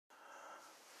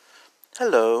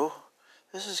Hello,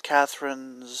 this is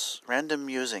Kathryn's Random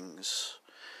Musings.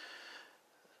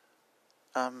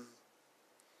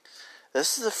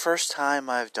 This is the first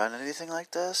time I've done anything like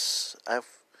this.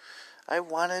 I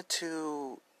wanted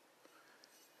to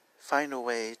find a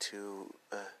way to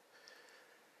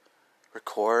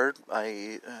record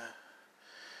my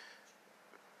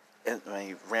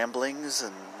ramblings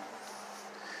and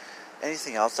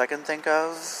anything else I can think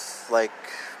of, like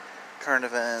current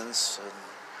events and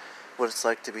what it's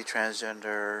like to be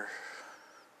transgender,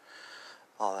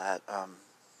 all that.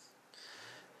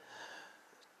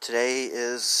 Today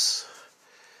is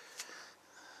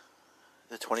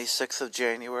the 26th of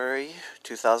January,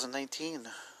 2019,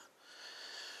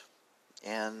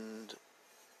 and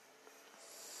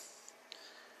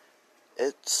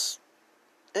it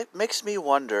makes me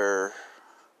wonder,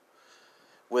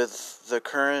 with the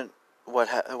current what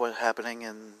happening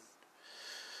in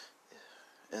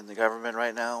the government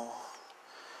right now.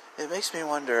 It makes me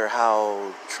wonder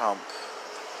how Trump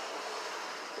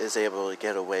is able to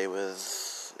get away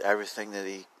with everything that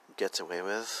he gets away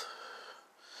with.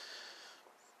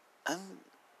 And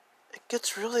it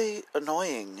gets really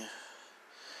annoying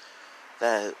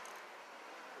that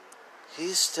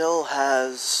he still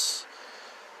has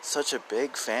such a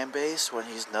big fan base when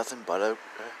he's nothing but a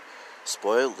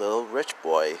spoiled little rich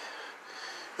boy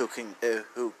who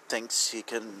thinks he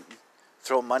can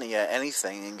throw money at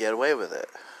anything and get away with it.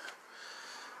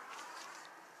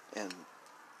 And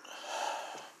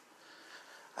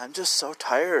I'm just so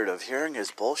tired of hearing his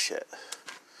bullshit.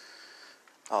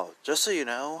 Oh, just so you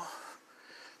know,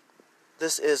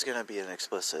 this is going to be an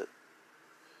explicit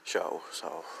show,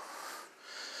 so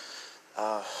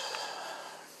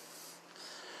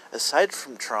aside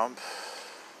from Trump,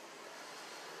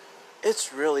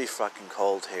 it's really fucking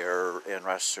cold here in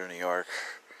Western New York.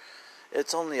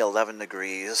 It's only 11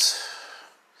 degrees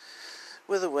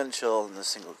with a wind chill in the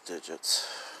single digits.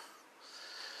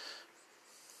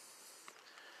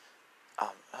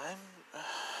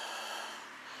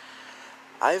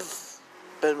 I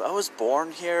was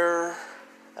born here.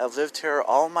 I've lived here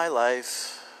all my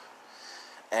life,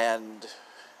 and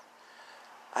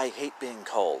I hate being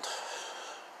cold.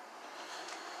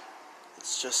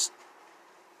 It's just,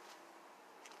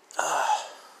 I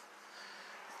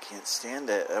can't stand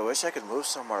it. I wish I could move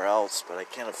somewhere else, but I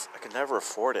can't. I can never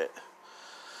afford it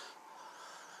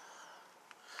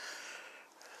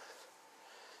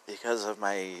because of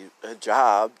my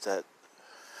job. That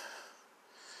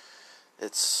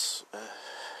it's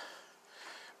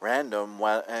random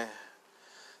whether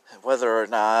or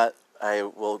not I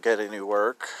will get any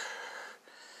work,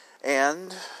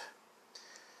 and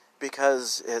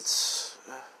because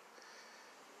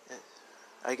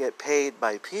I get paid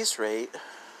by piece rate.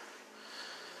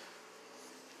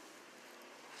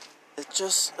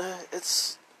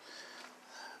 It's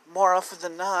more often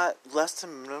than not less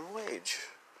than minimum wage.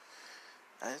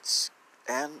 It's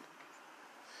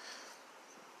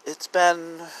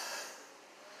been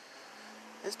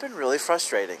really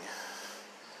frustrating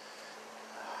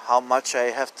how much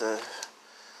I have to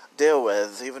deal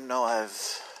with, even though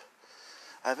I've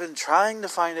been trying to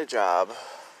find a job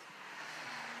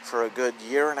for a good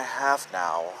year and a half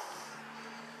now,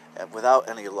 and without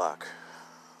any luck.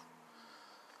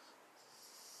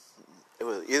 It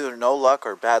was either no luck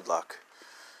or bad luck.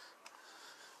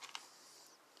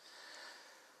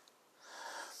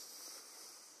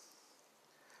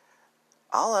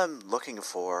 All I'm looking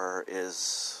for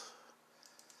is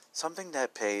something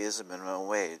that pays a minimum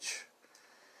wage,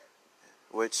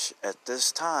 which at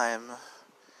this time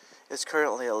is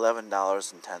currently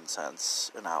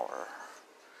 $11.10 an hour.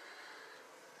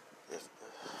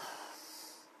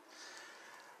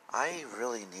 I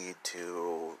really need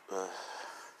to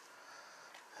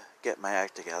get my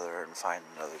act together and find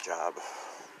another job.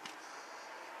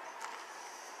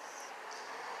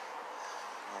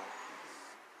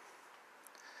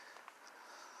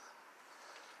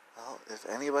 Well, if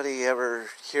anybody ever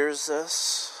hears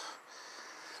this,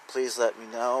 please let me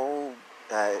know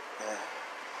at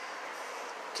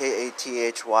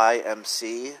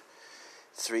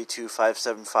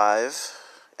KATHYMC32575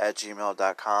 at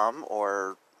gmail.com,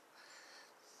 or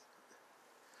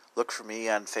look for me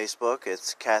on Facebook.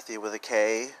 It's Kathy with a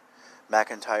K,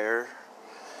 McIntyre,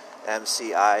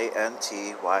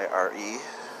 MCINTYRE,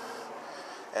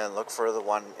 and look for the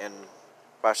one in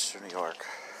Western New York.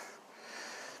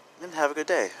 And have a good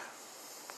day.